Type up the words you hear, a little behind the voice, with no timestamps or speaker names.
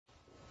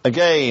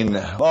Again,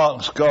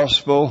 Mark's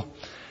Gospel,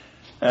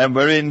 and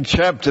we're in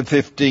chapter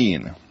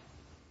 15.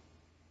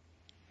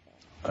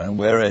 And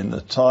we're in the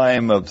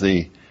time of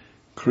the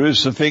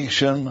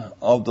crucifixion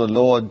of the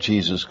Lord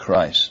Jesus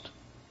Christ.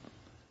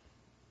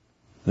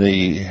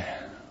 The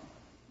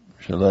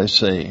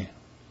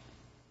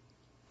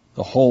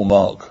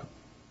hallmark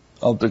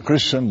of the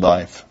Christian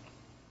life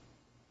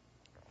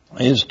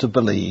is to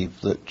believe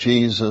that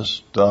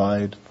Jesus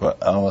died for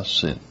our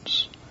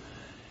sins.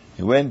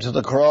 He went to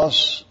the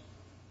cross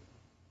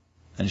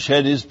and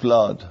shed his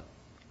blood,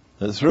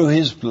 that through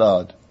his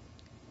blood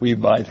we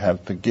might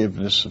have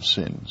forgiveness of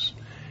sins,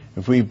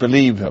 if we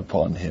believe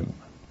upon him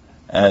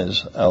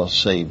as our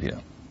Saviour.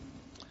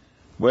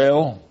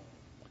 Well,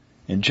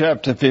 in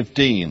chapter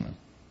 15,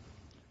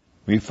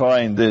 we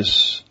find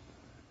this,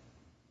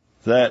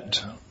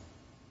 that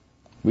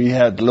we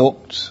had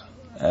looked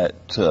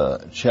at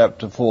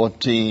chapter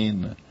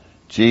 14,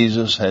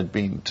 Jesus had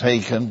been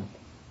taken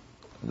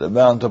to the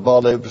Mount of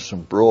Olives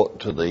and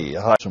brought to the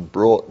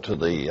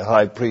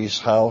high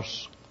priest's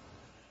house.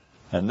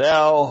 And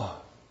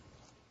now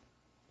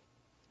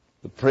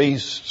the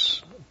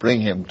priests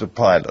bring him to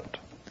Pilate.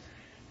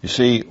 You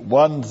see,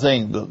 one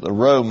thing that the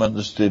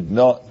Romans did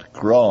not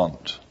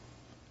grant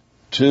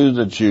to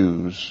the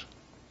Jews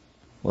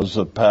was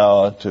the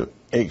power to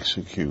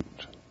execute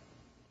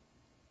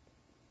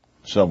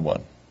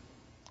someone.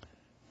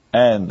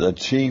 And the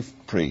chief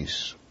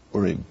priests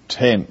were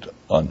intent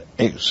on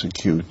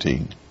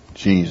executing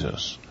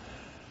Jesus.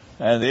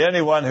 And the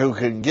only one who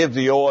can give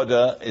the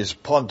order is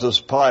Pontius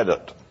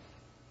Pilate,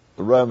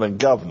 the Roman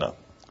governor.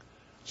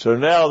 So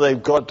now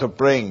they've got to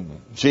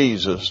bring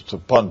Jesus to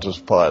Pontius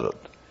Pilate.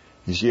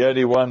 He's the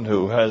only one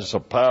who has the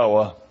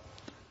power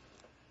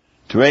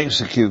to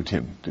execute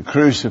him, to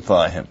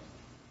crucify him.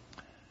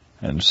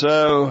 And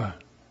so,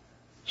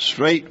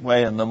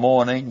 straightway in the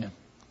morning,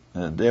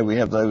 and there we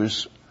have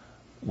those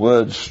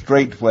words,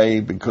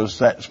 straightway, because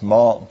that's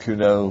Mark,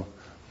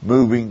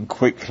 moving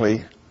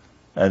quickly.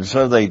 And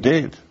so they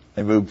did.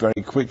 They moved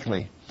very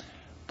quickly.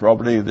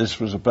 Probably this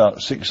was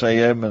about 6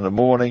 a.m. in the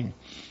morning.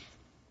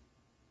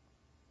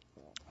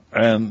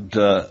 And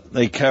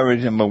they carried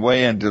him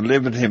away and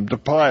delivered him to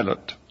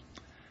Pilate.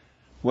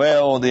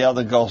 Well, the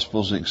other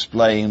Gospels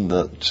explain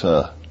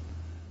that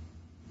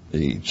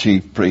the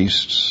chief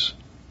priests,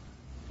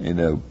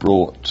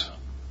 brought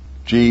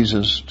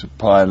Jesus to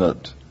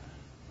Pilate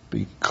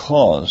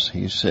because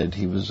he said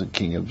he was the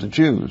king of the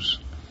Jews.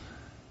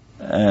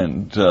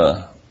 And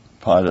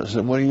Pilate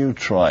said, "Will you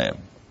try him?"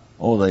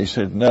 Or they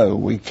said, "No,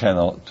 we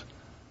cannot,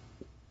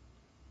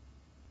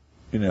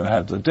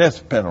 have the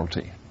death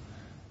penalty.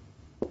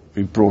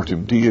 We brought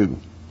him to you."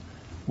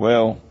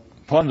 Well,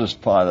 Pontius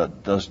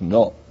Pilate does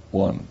not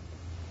want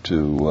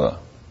to,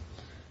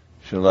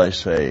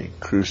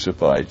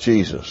 crucify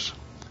Jesus.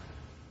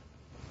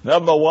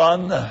 Number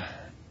one,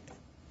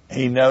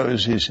 he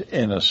knows he's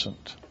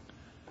innocent.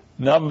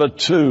 Number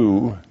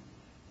two,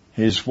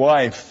 his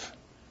wife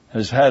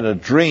has had a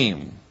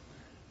dream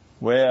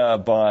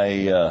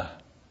whereby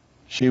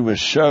she was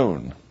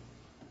shown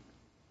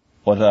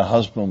what her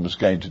husband was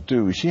going to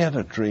do. She had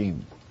a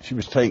dream. She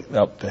was taken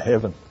up to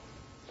heaven.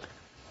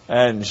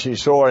 And she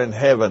saw in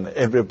heaven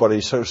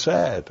everybody so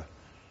sad.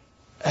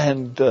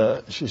 And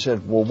she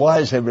said, "Well, why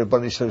is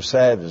everybody so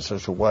sad in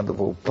such a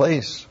wonderful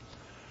place?"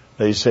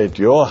 They said,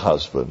 "Your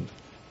husband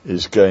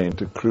is going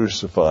to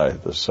crucify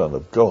the Son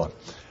of God."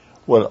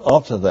 Well,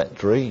 after that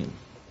dream,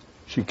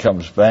 she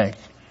comes back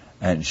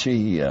and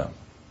she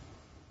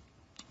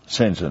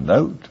sends a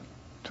note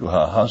to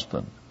her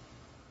husband.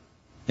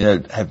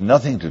 Have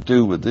nothing to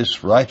do with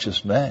this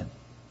righteous man,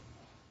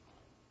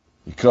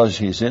 because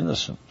he's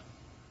innocent.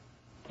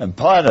 And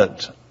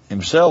Pilate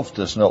himself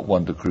does not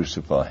want to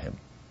crucify him.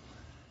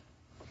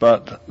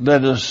 But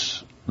let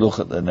us look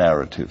at the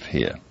narrative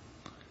here.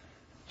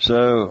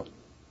 So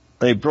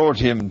they brought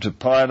him to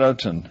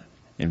Pilate, and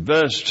in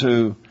verse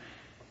 2,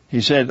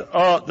 he said,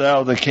 "Art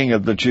thou the king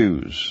of the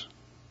Jews?"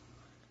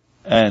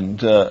 And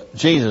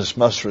Jesus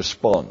must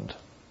respond.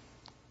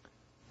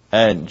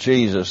 And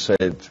Jesus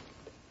said,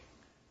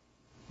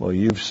 "Well,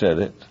 you've said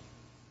it."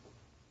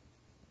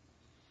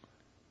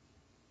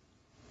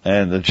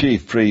 And the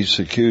chief priests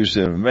accused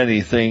him of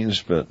many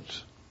things, but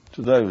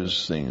to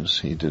those things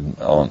he didn't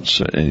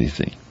answer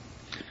anything.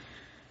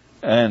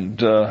 And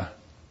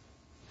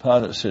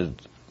Pilate said,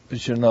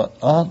 "But you're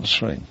not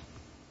answering."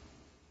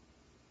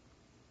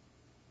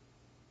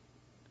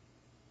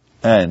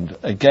 And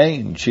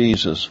again,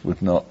 Jesus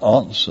would not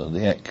answer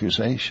the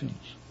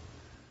accusations.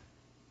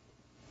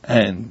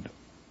 And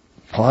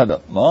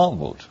Pilate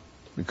marveled,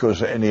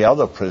 because any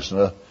other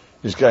prisoner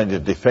is going to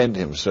defend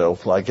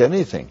himself like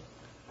anything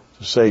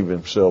to save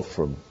himself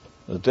from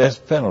the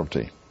death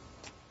penalty.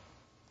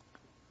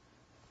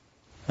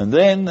 And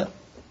then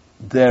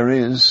there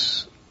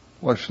is,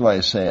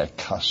 a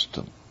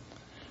custom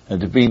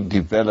that had been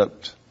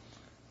developed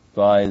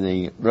by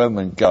the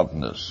Roman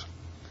governors,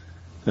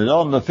 that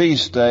on the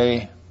feast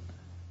day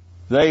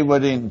they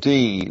would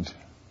indeed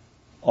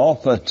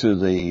offer to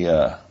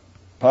the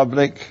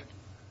public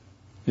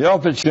the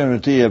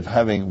opportunity of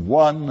having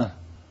one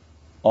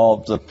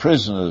of the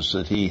prisoners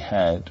that he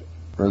had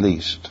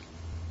released.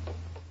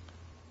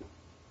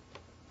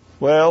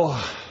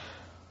 Well,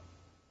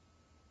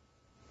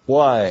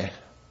 why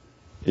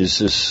is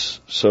this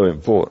so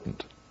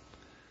important?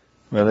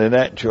 Well, in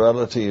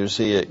actuality, you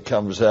see, it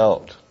comes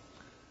out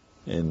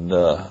in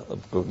the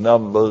book of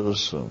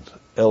Numbers and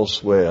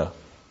elsewhere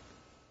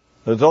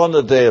that on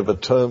the Day of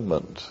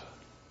Atonement,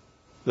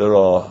 there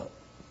are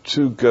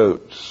 2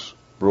 goats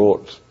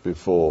brought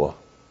before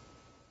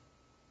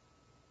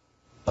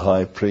the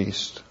high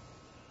priest.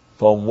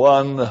 Upon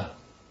one,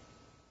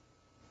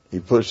 he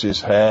puts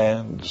his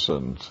hands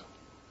and,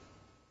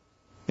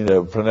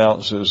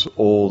 pronounces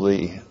all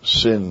the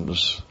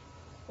sins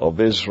of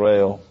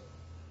Israel.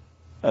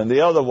 And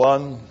the other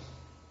one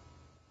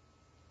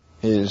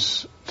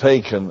is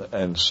taken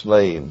and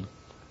slain,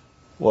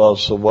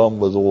 whilst the one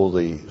with all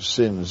the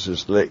sins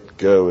is let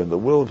go in the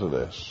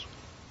wilderness.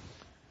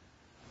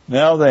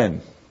 Now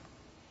then,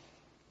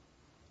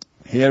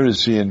 here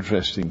is the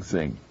interesting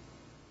thing.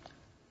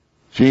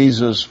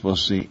 Jesus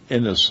was the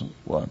innocent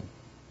one.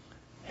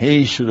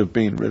 He should have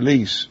been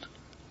released.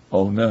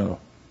 Oh no.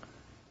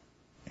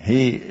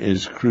 He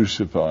is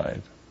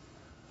crucified.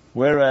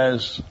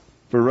 Whereas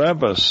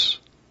Barabbas,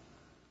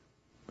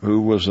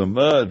 who was a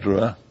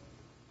murderer,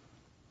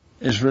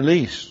 is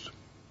released.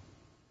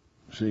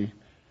 See?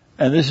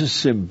 And this is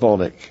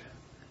symbolic,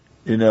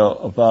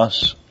 of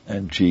us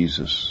and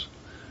Jesus.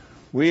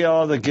 We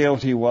are the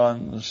guilty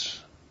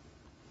ones.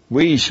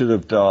 We should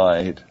have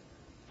died.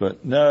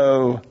 But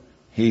no,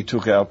 he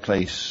took our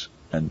place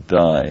and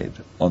died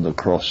on the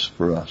cross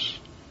for us.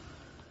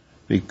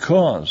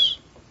 Because,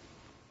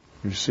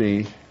 you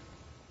see,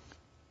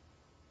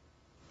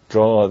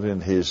 God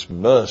in his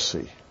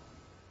mercy,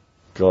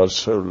 God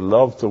so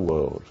loved the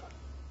world,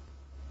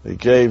 he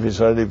gave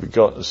his only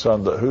begotten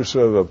Son, that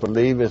whosoever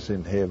believeth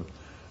in him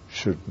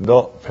should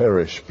not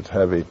perish but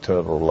have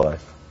eternal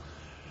life.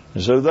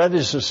 And so that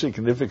is the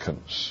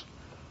significance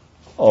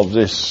of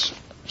this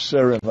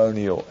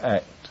ceremonial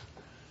act,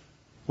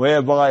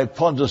 whereby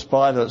Pontius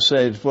Pilate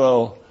said,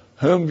 well,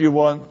 whom do you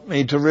want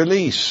me to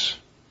release?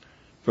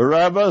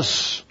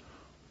 Barabbas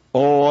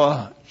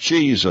or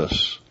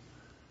Jesus?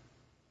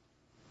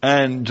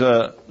 And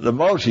the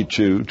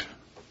multitude,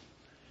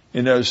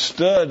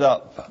 stirred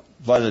up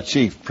by the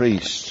chief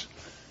priests,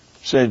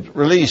 said,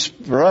 release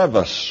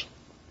Barabbas.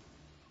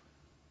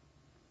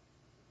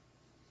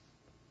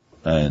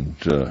 And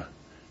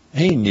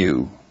he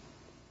knew.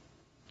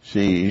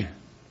 See,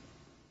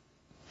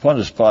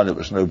 Pontius Pilate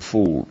was no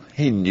fool.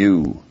 He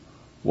knew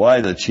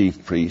why the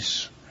chief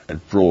priests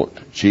had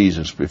brought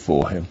Jesus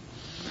before him.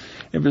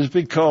 It was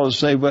because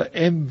they were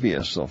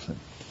envious of him.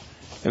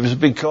 It was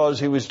because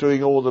he was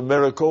doing all the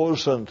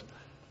miracles and,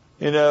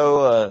 he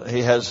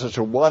had such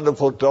a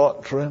wonderful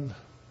doctrine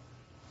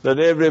that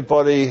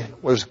everybody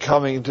was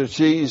coming to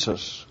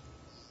Jesus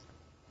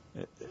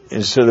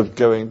instead of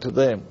going to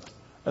them.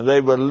 And they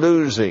were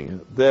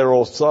losing their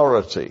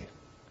authority.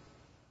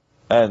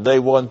 And they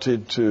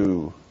wanted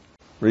to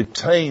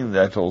retain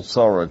that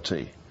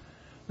authority.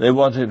 They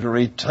wanted to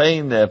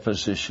retain their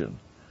position.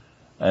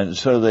 And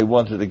so they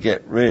wanted to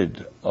get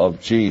rid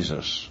of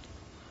Jesus.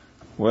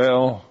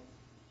 Well,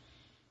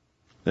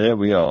 there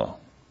we are.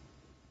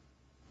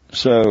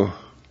 So,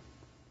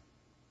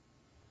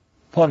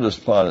 Pontius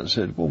Pilate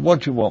said, well,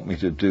 what do you want me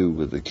to do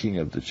with the King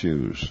of the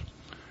Jews?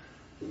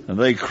 And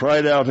they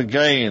cried out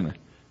again,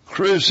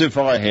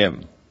 crucify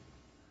him.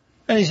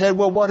 And he said,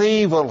 well, what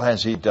evil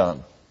has he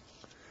done?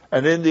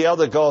 And in the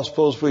other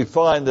Gospels we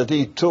find that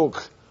he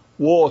took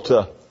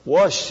water,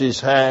 washed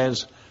his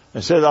hands,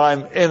 and said,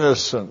 I'm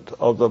innocent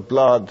of the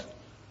blood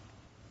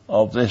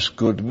of this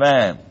good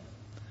man.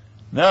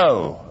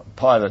 No,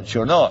 Pilate,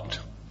 you're not.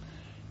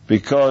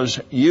 Because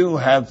you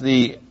have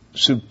the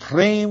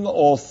supreme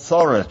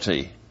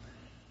authority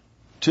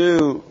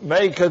to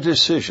make a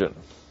decision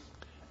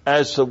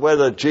as to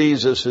whether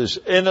Jesus is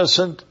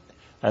innocent,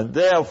 and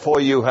therefore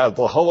you have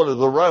the whole of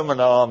the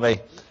Roman army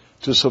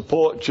to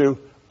support you,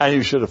 and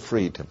you should have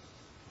freed him.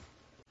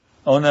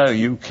 Oh no,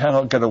 you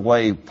cannot get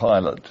away,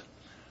 Pilate,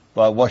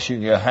 by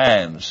washing your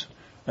hands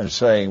and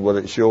saying, well,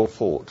 it's your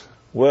fault.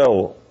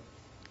 Well,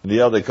 in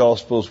the other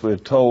Gospels we're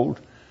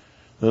told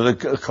that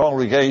the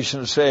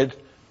congregation said,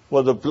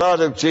 well, the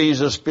blood of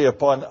Jesus be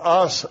upon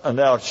us and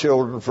our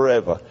children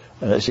forever.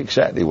 And that's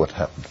exactly what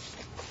happened.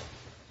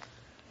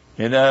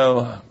 In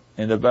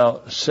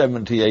about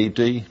 70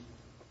 AD,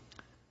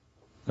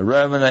 the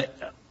Roman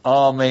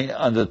army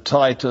under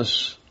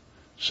Titus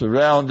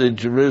surrounded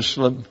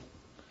Jerusalem,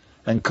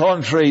 and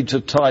contrary to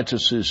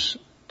Titus's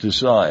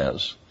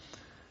desires,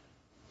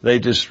 they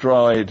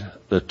destroyed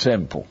the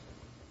temple,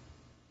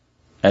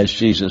 as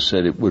Jesus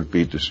said it would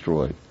be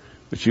destroyed.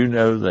 But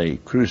they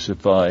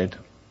crucified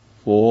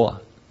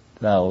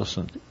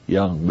 4,000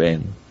 young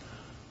men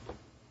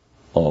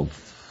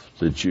of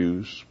the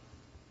Jews.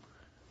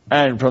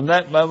 And from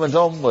that moment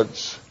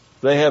onwards,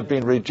 they have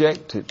been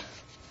rejected,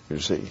 you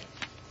see.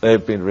 They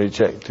have been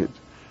rejected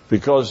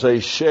because they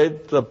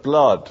shed the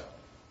blood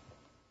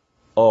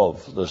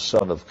of the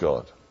Son of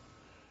God.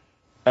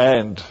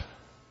 And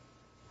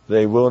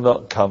they will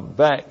not come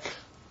back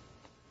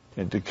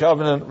into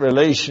covenant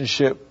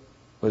relationship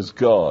with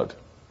God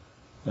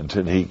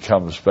until he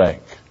comes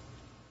back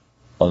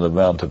on the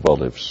Mount of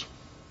Olives.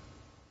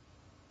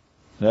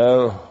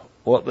 Now,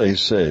 what they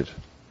said,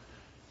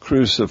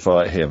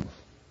 crucify him.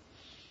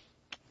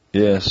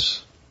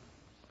 Yes,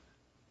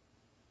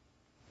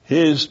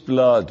 his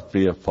blood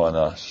be upon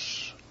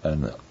us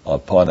and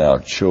upon our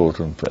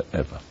children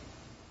forever.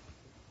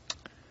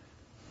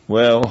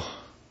 Well,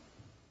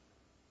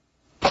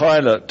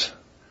 Pilate,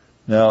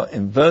 now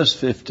in verse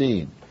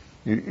 15,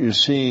 you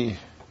see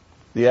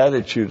the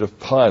attitude of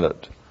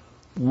Pilate,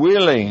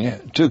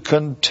 willing to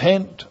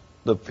content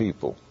the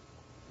people.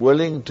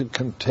 Willing to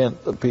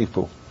content the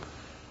people.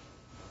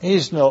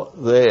 He's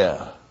not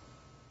there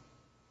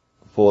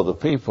for the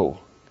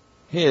people.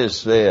 He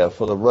is there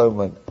for the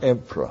Roman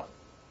emperor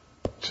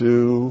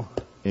to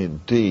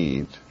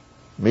indeed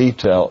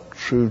mete out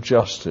true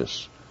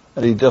justice.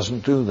 And he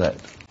doesn't do that.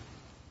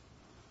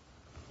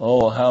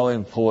 Oh, how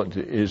important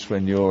it is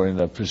when you're in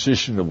a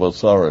position of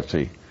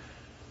authority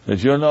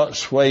that you're not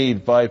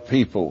swayed by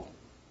people,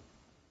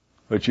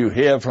 but you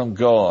hear from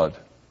God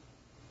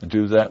and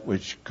do that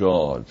which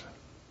God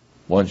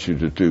wants you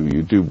to do.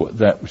 You do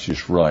that which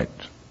is right.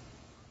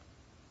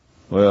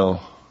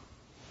 Well,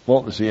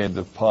 what was the end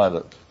of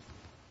Pilate?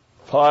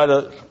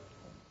 Pilate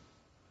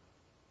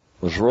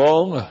was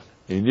wrong.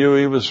 He knew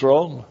he was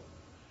wrong.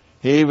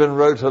 He even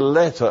wrote a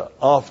letter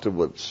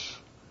afterwards,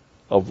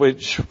 of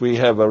which we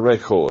have a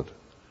record.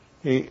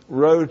 He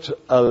wrote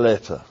a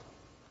letter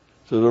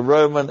to the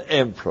Roman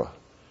emperor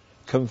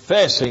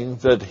confessing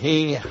that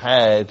he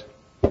had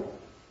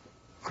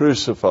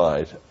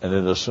crucified an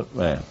innocent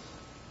man.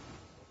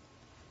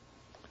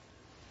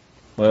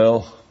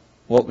 Well,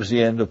 what was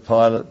the end of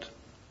Pilate?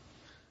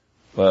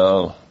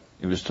 Well,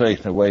 he was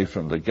taken away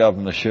from the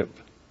governorship,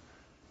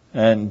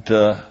 and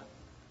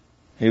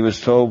he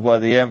was told by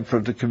the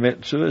emperor to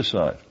commit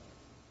suicide.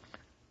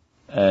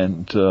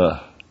 And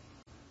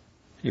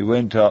he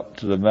went up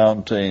to the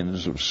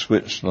mountains of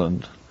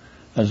Switzerland.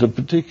 There's a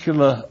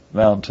particular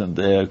mountain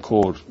there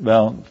called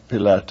Mount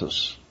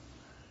Pilatus.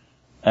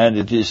 And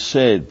it is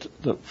said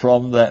that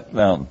from that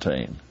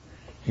mountain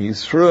he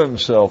threw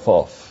himself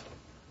off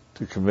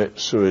to commit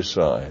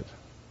suicide,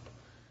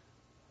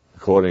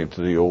 according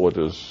to the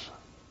orders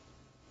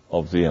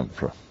of the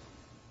emperor.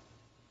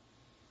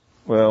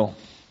 Well,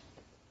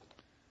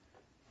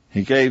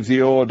 he gave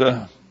the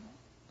order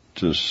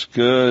to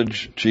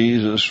scourge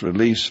Jesus,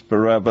 release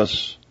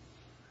Barabbas.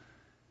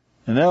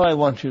 And now I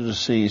want you to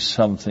see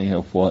something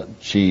of what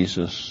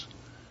Jesus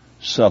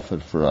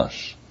suffered for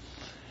us.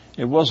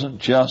 It wasn't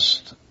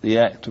just the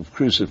act of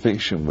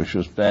crucifixion, which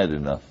was bad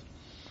enough.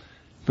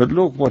 But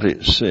look what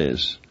it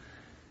says.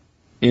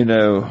 You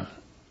know,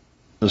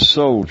 the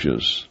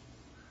soldiers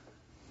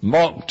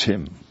mocked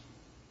him.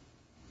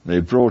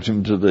 They brought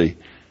him to the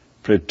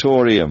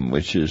Praetorium,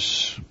 which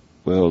is,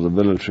 well, the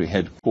military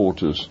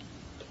headquarters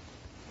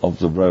of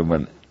the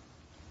Roman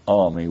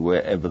army,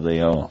 wherever they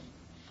are.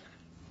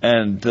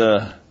 And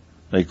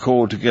they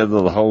called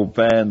together the whole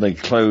band. They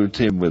clothed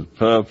him with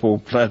purple,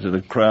 plaited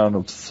a crown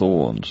of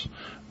thorns,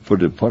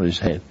 put it upon his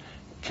head.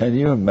 Can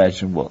you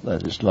imagine what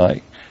that is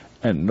like?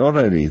 And not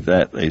only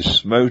that, they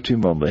smote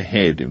him on the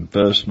head in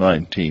verse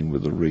 19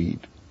 with a reed.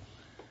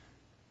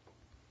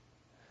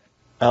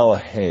 Our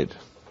head.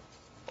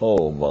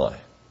 Oh my.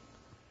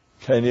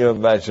 Can you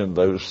imagine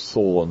those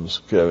thorns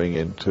going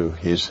into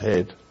his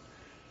head?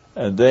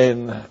 And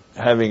then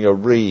having a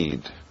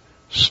reed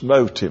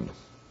smote him.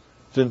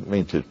 Didn't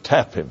mean to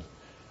tap him.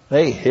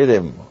 They hit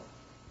him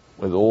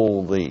with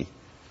all the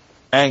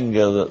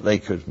anger that they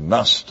could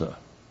muster.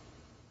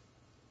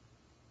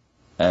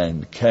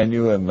 And can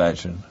you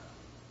imagine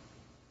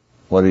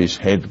what his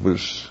head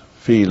was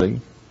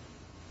feeling?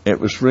 It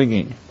was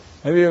ringing.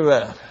 Have you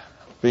ever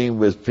been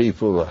with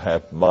people who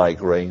have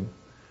migraine?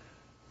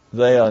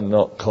 They are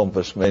not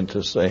compos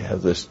mentis. They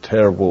have this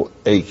terrible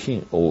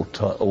aching all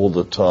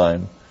the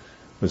time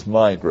with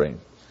migraine.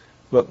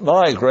 But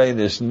migraine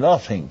is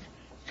nothing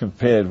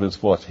compared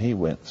with what he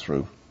went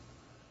through.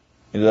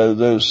 You know,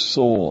 those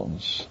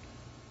thorns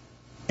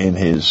in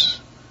his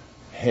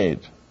head,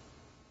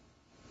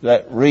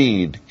 that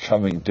reed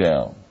coming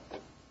down.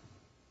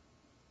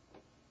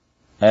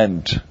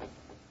 And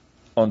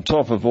on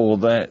top of all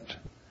that,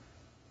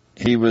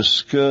 he was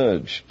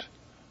scourged,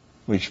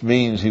 which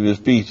means he was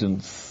beaten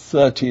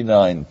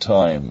 39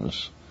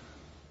 times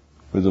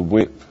with a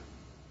whip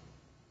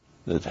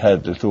that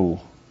had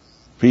little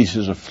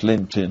pieces of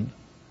flint in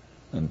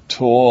and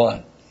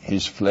tore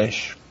his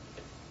flesh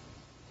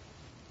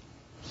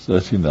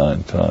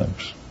 39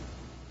 times.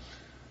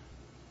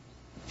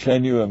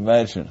 Can you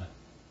imagine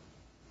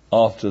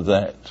after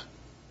that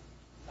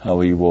how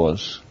he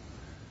was?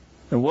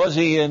 And was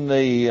he in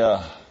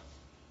the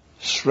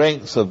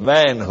strength of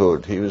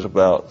manhood? He was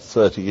about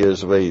 30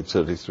 years of age,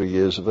 33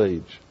 years of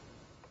age.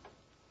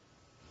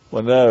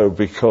 Well, no,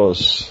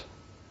 because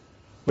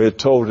we're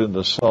told in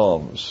the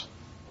Psalms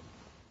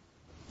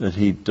that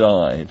he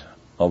died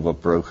of a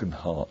broken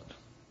heart.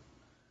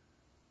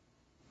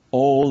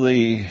 All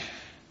the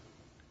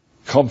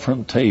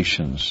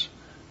confrontations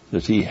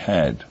that he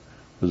had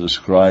with the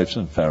scribes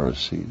and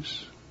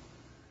Pharisees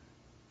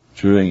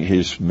during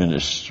his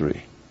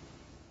ministry,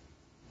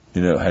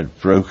 had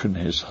broken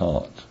his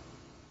heart.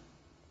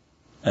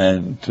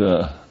 And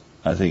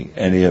I think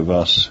any of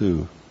us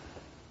who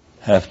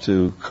have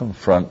to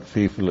confront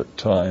people at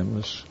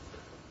times,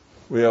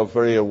 we are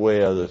very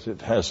aware that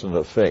it has an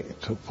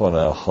effect upon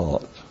our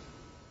heart.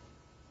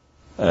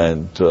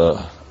 And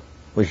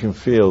we can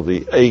feel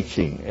the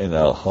aching in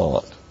our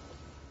heart.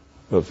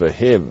 But for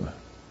him,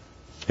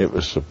 it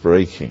was the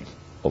breaking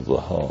of the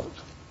heart.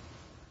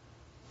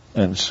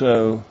 And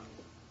so,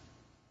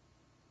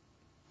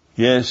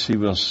 yes, he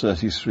was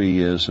 33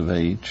 years of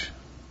age,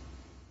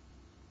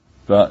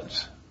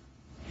 but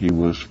he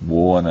was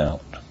worn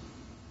out.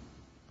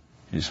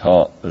 His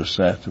heart was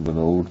that of an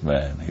old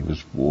man. He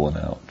was worn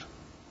out.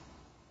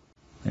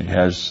 He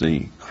has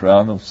the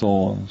crown of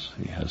thorns.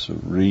 He has a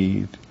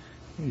reed.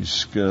 He's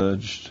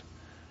scourged.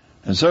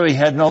 And so he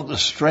had not the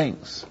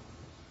strength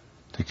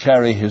to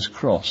carry his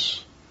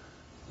cross.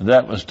 And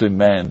that was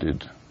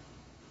demanded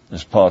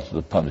as part of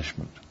the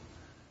punishment.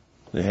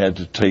 They had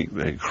to take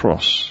their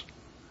cross.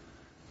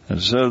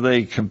 And so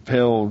they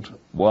compelled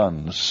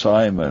one,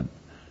 Simon,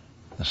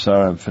 a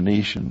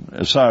Cyrenian,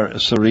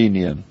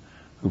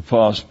 who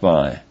passed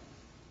by,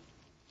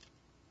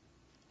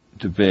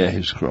 to bear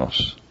his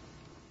cross.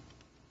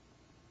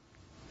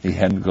 He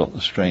hadn't got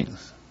the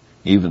strength.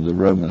 Even the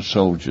Roman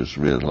soldiers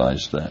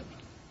realized that.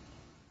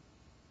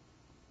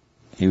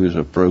 He was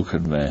a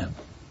broken man.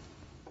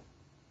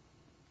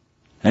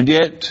 And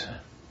yet,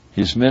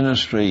 his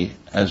ministry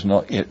has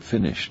not yet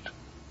finished.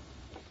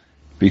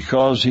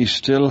 Because he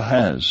still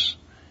has,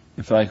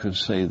 if I could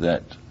say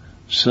that,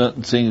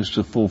 certain things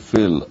to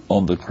fulfill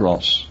on the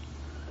cross.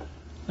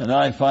 And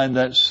I find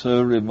that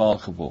so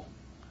remarkable,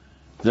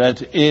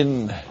 that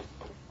in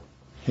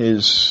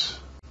his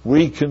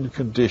weakened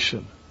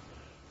condition,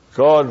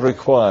 God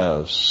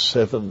requires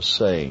 7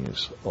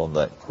 sayings on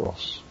that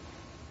cross.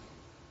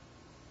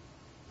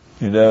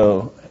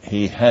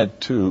 He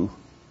had to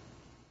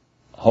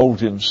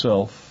hold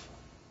himself,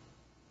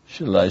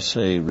 shall I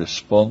say,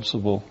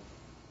 responsible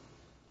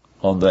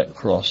on that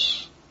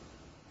cross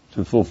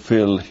to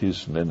fulfill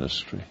his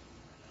ministry.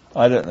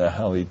 I don't know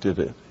how he did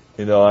it.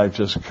 I've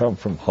just come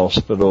from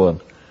hospital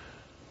and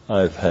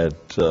I've had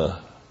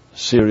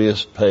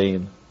serious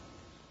pain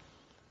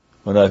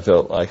when I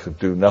felt I could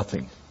do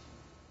nothing.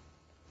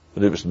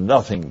 But it was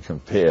nothing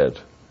compared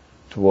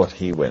to what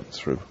he went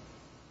through.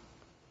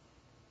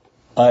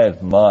 I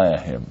admire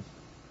him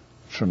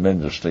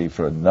tremendously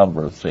for a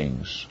number of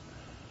things,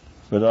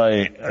 but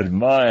I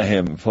admire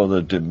him for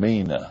the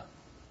demeanor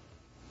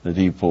that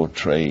he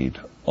portrayed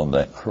on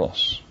that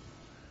cross.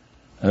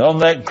 And on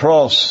that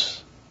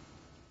cross,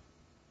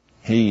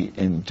 he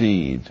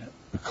indeed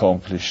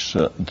accomplished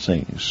certain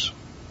things.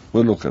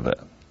 We'll look at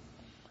that.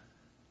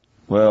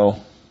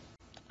 Well,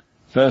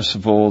 first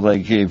of all, they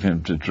gave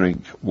him to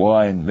drink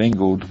wine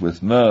mingled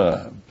with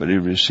myrrh, but he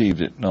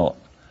received it not.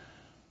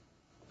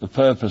 The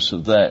purpose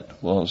of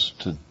that was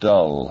to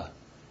dull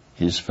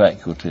his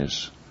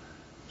faculties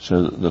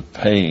so that the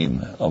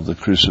pain of the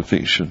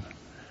crucifixion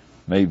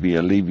may be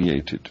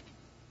alleviated.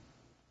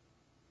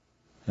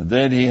 And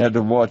then he had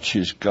to watch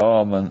his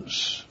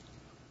garments,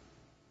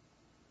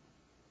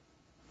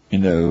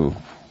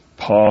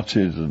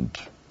 parted and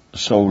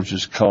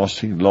soldiers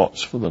casting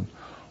lots for them.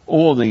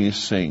 All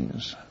these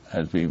things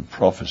had been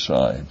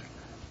prophesied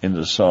in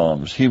the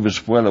Psalms. He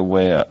was well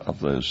aware of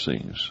those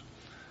things.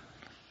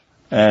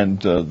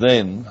 And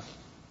then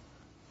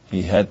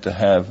he had to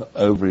have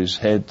over his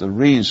head the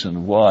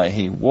reason why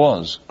he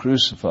was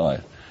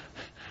crucified.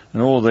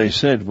 And all they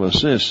said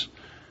was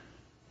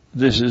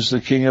this is the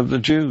King of the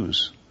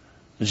Jews.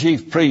 The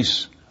chief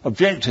priests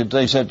objected.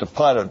 They said to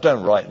Pilate,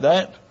 don't write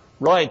that.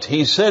 Write,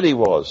 he said he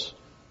was.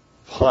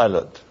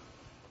 Pilate,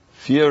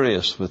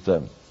 furious with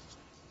them,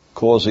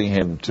 causing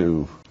him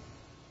to,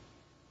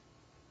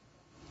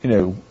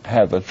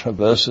 have a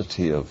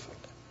traversity of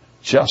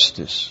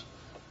justice.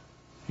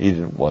 He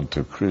didn't want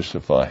to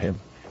crucify him.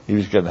 He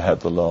was going to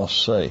have the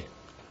last say.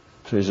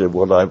 So he said,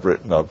 what I've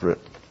written, I've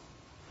written.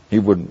 He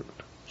wouldn't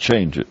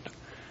change it.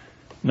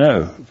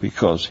 No,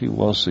 because he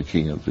was the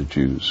King of the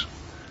Jews.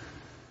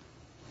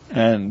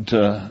 And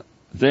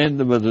then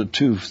there were the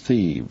 2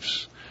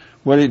 thieves.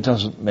 Well, it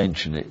doesn't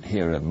mention it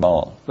here in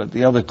Mark, but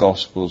the other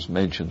Gospels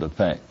mention the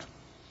fact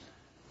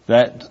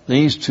that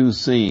these 2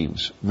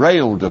 thieves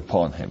railed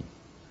upon him.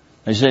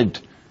 They said,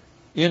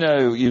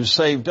 you've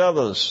saved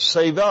others,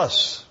 save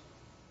us.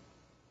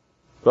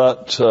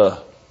 But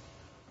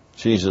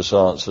Jesus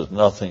answered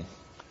nothing.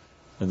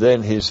 And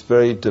then his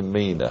very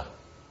demeanor,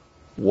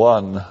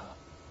 one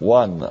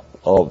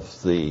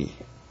of the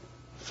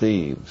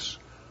thieves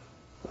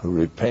who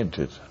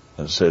repented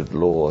and said,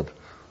 Lord,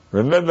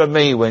 remember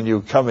me when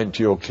you come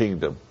into your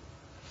kingdom.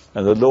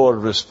 And the Lord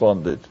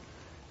responded,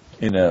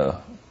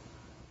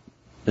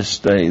 this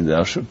day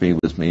thou shalt be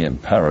with me in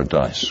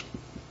paradise.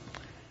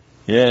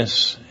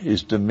 Yes,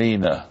 his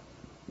demeanor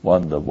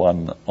the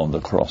one on the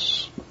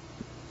cross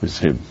with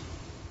him.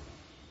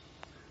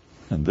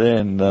 And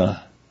then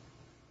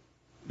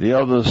the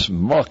others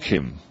mock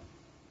him.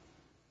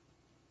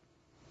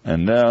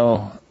 And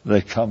now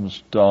there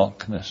comes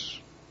darkness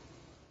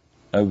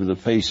over the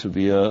face of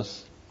the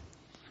earth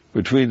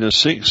between the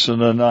 6th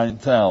and the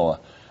 9th hour.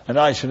 And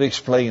I should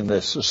explain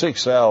this. The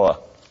 6th hour,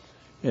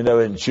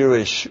 in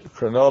Jewish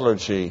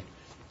chronology,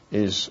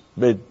 is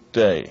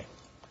midday.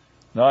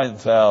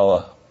 9th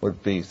hour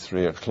would be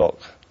 3 o'clock.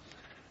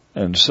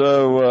 And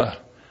so,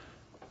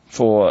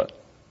 for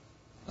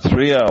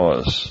 3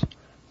 hours,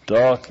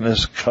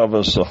 darkness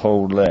covers the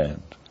whole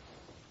land.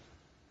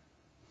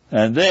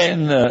 And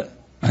then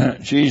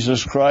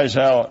Jesus cries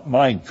out,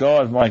 my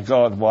God,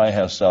 why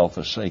hast thou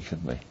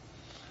forsaken me?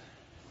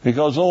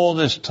 Because all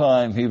this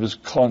time he was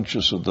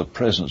conscious of the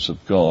presence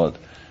of God,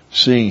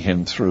 seeing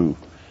him through.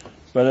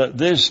 But at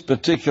this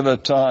particular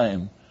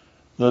time,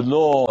 the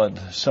Lord,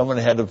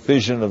 somebody had a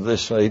vision of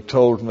this, and they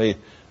told me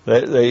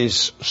that they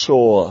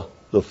saw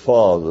the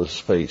Father's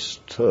face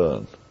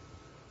turn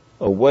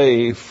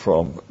away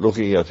from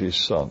looking at his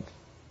Son.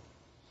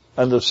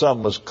 And the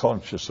Son was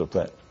conscious of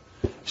that.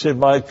 He said,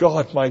 my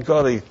God,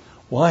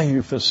 why are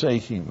you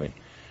forsaking me?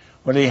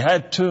 Well, he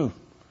had to,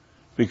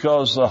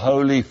 because the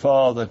Holy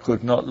Father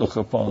could not look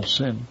upon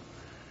sin,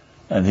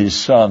 and his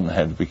Son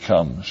had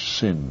become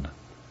sin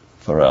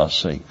for our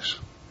sakes.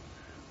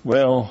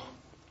 Well,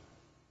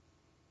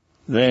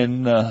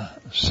 then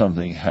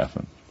something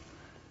happened.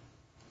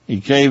 He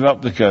gave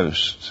up the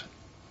ghost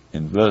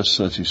in verse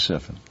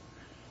 37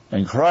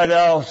 and cried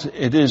out,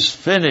 it is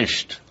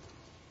finished.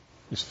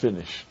 It's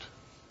finished.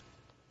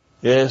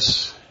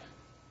 Yes,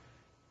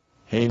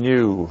 he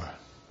knew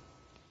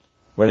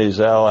when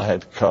his hour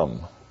had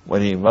come,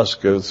 when he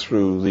must go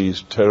through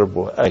these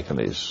terrible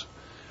agonies,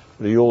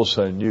 but he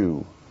also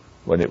knew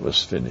when it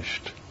was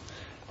finished.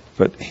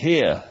 But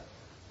here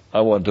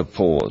I want to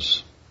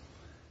pause,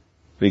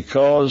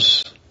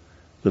 because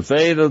the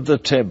veil of the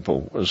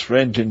temple was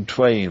rent in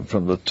twain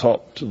from the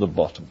top to the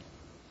bottom.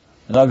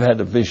 And I've had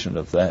a vision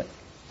of that.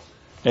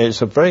 And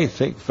it's a very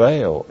thick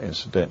veil,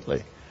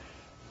 incidentally.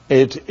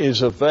 It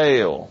is a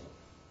veil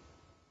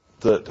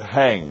that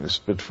hangs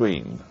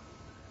between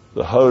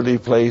the holy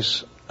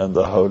place and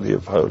the Holy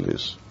of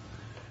Holies.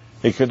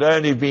 It could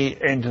only be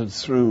entered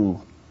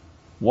through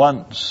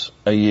once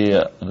a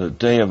year on a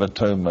Day of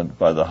Atonement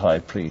by the high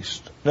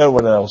priest. No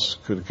one else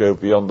could go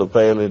beyond the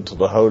veil into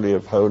the Holy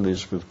of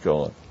Holies with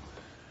God.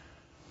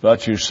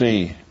 But you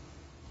see,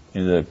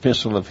 in the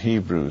Epistle of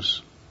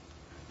Hebrews,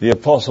 the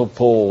Apostle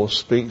Paul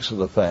speaks of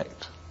the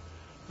fact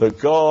that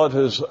God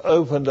has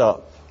opened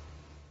up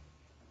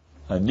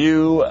a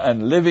new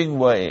and living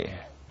way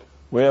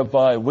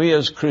whereby we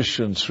as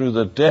Christians, through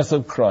the death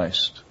of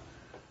Christ,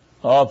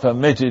 are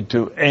permitted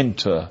to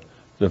enter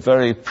the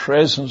very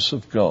presence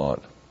of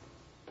God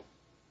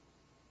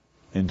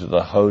into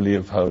the Holy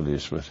of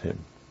Holies with him.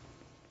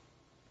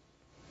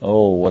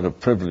 Oh, what a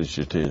privilege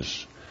it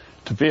is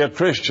to be a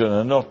Christian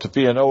and not to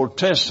be an Old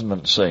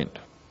Testament saint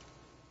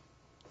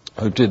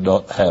who did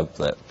not have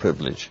that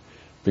privilege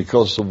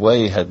because the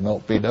way had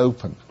not been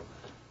opened,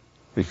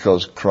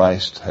 because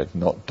Christ had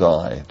not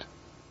died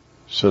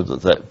so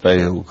that that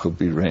veil could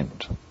be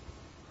rent.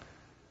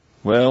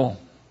 Well,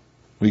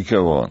 we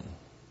go on.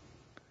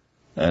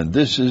 And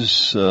this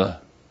is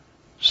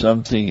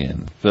something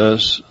in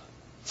verse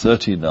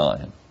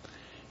 39.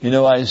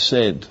 I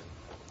said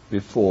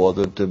before,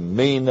 the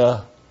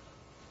demeanor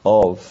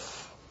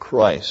of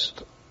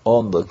Christ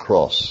on the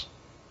cross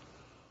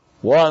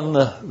won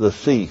the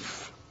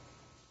thief,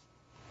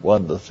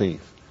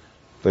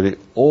 but it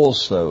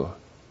also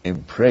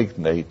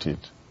impregnated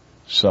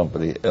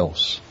somebody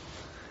else.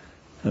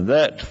 And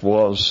that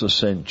was the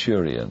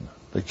centurion,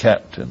 the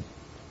captain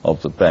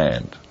of the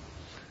band.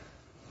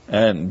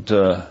 And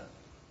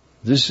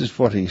this is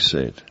what he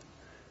said.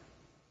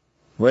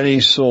 When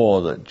he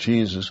saw that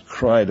Jesus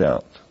cried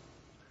out,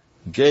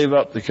 gave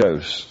up the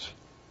ghost,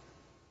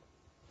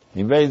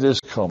 he made this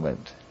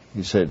comment.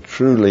 He said,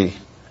 truly,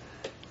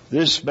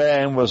 this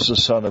man was the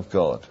Son of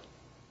God.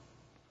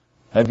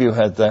 Have you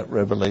had that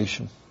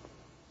revelation?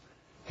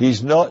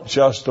 He's not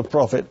just a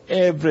prophet.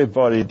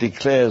 Everybody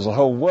declares, the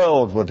whole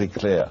world will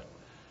declare,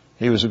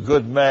 he was a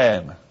good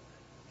man.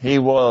 He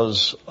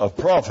was a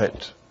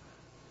prophet.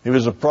 He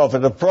was a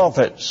prophet of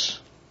prophets.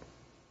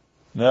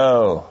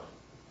 No,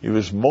 he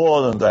was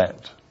more than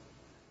that.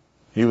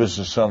 He was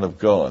the Son of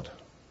God.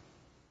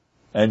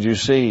 And you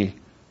see,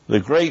 the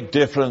great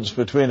difference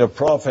between a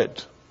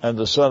prophet and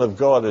the Son of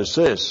God is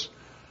this.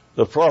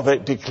 The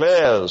prophet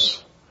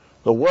declares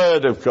the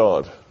Word of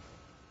God,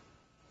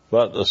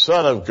 but the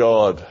Son of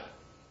God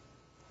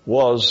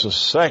was the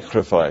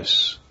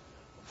sacrifice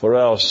for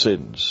our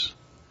sins.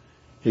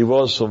 He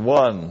was the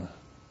one,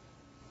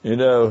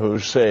 who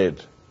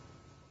said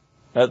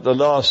at the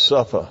Last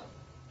Supper,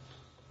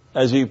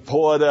 as he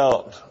poured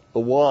out the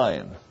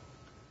wine,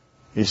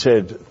 he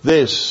said,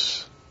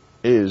 this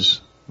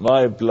is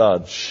my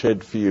blood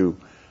shed for you.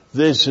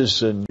 This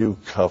is a new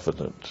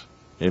covenant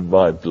in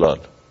my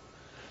blood.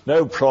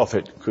 No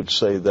prophet could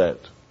say that.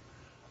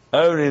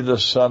 only the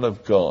Son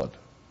of God.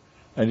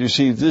 And you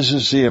see, this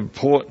is the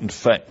important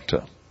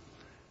factor,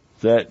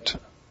 that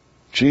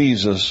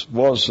Jesus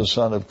was the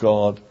Son of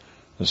God.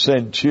 The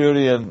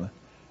centurion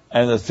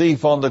and the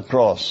thief on the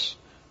cross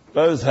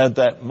both had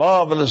that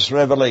marvelous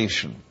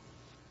revelation.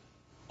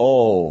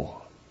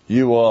 Oh,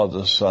 you are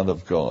the Son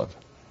of God.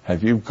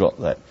 Have you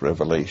got that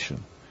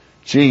revelation?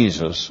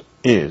 Jesus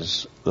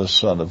is the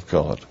Son of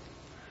God.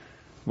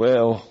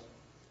 Well,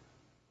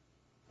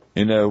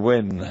 you know,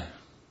 when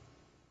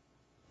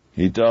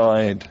he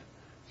died,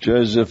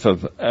 Joseph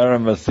of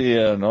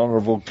Arimathea, an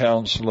honorable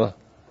counselor,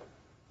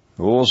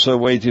 who also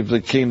waited for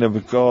the kingdom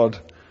of God,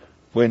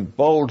 went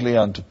boldly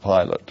unto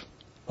Pilate,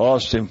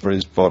 asked him for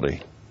his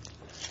body.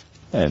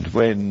 And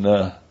when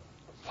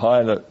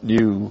Pilate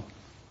knew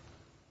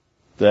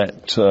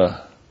that,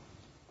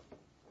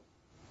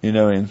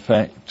 in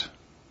fact,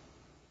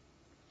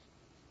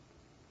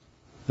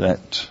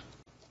 that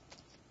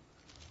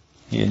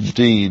he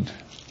indeed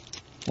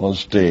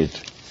was dead,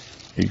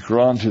 he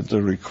granted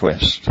the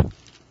request.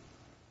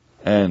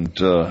 And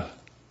the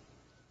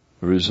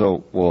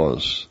result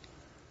was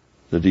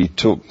that he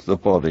took the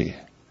body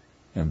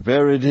and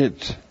buried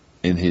it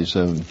in his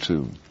own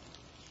tomb.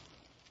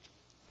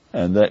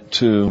 And that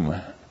tomb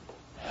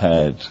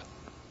had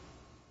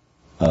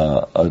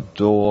a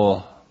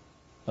door,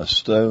 a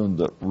stone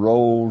that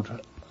rolled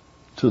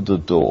to the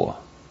door.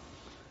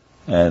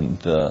 And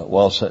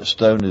whilst that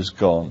stone is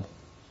gone,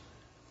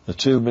 the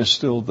tomb is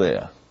still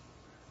there.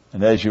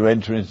 And as you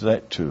enter into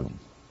that tomb,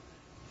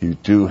 you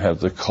do have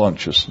the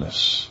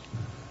consciousness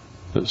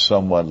that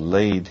someone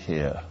laid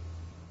here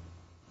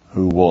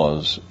who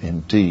was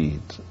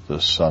indeed the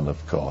Son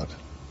of God.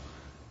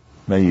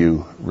 May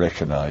you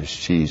recognize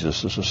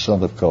Jesus as the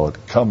Son of God.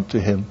 Come to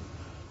him,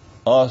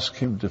 ask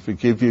him to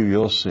forgive you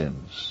your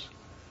sins,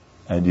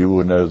 and you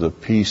will know the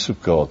peace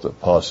of God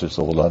that passes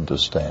all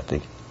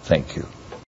understanding. Thank you.